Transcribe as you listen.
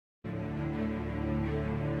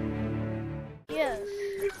Yes.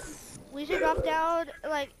 We should drop down,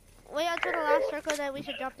 like, wait until the last circle, then we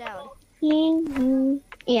should drop down.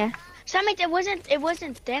 Yeah. So I mean, it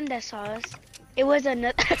wasn't them that saw us. It was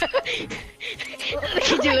another.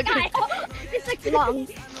 Dude. It's like long.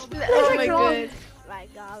 Oh my god. My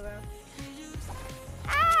god, bro.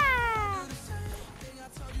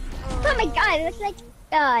 Oh my god, it's like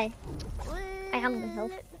I hung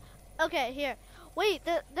myself. Okay, here. Wait,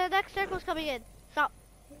 the next circle's coming in. Stop.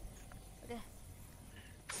 Okay.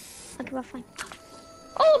 Okay, we're fine.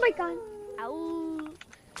 Oh my god. Ow.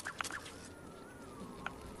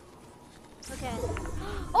 Okay.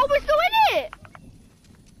 Oh, we're still in it!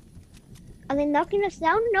 Are they knocking us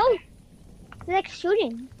down? No. They're like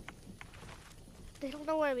shooting. They don't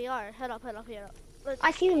know where we are. Head up, head up, head up.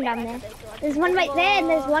 I see them down there. There's one right there and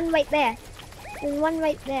there's one right there. There's one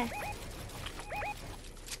right there.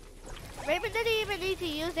 Raven didn't even need to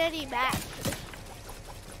use any maps.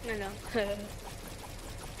 No.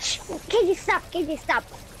 KJ, stop. KJ, stop.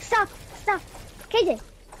 Stop. Stop. KJ.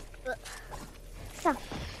 Stop.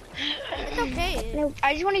 It's okay. No.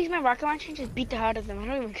 I just want to use my rocket launcher and just beat the hell out of them. I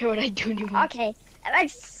don't even care what I do anymore. Okay.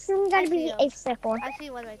 It's soon gotta be the 8th circle. I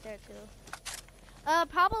see one right there too.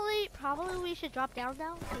 Probably we should drop down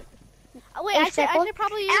now. Wait, I should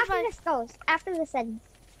probably use after this goes. After this ends.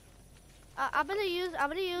 I'm gonna use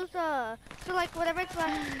so like whatever it's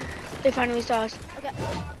like. They finally saw us. Okay.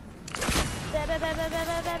 And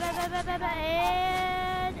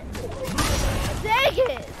dang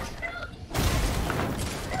it!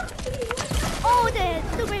 Oh, the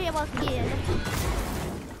super able skin.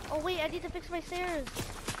 Oh wait, I need to fix my stairs.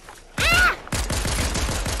 Ah!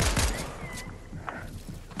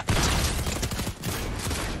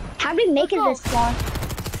 How do we make it this far?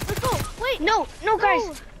 Let's go. Wait. No,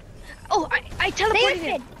 guys. Oh, I teleported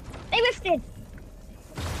him. They lifted.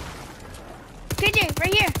 KJ,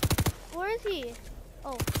 right here. Where is he?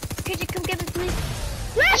 Oh. KJ, come get this, please.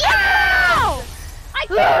 Let's go! I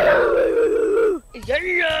got him.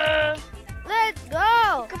 Yeah. Let's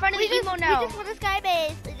go! Go find the emo now. We just want a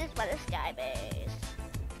skybase. We just want a skybase.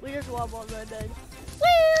 We just want one lemon.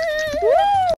 Woo!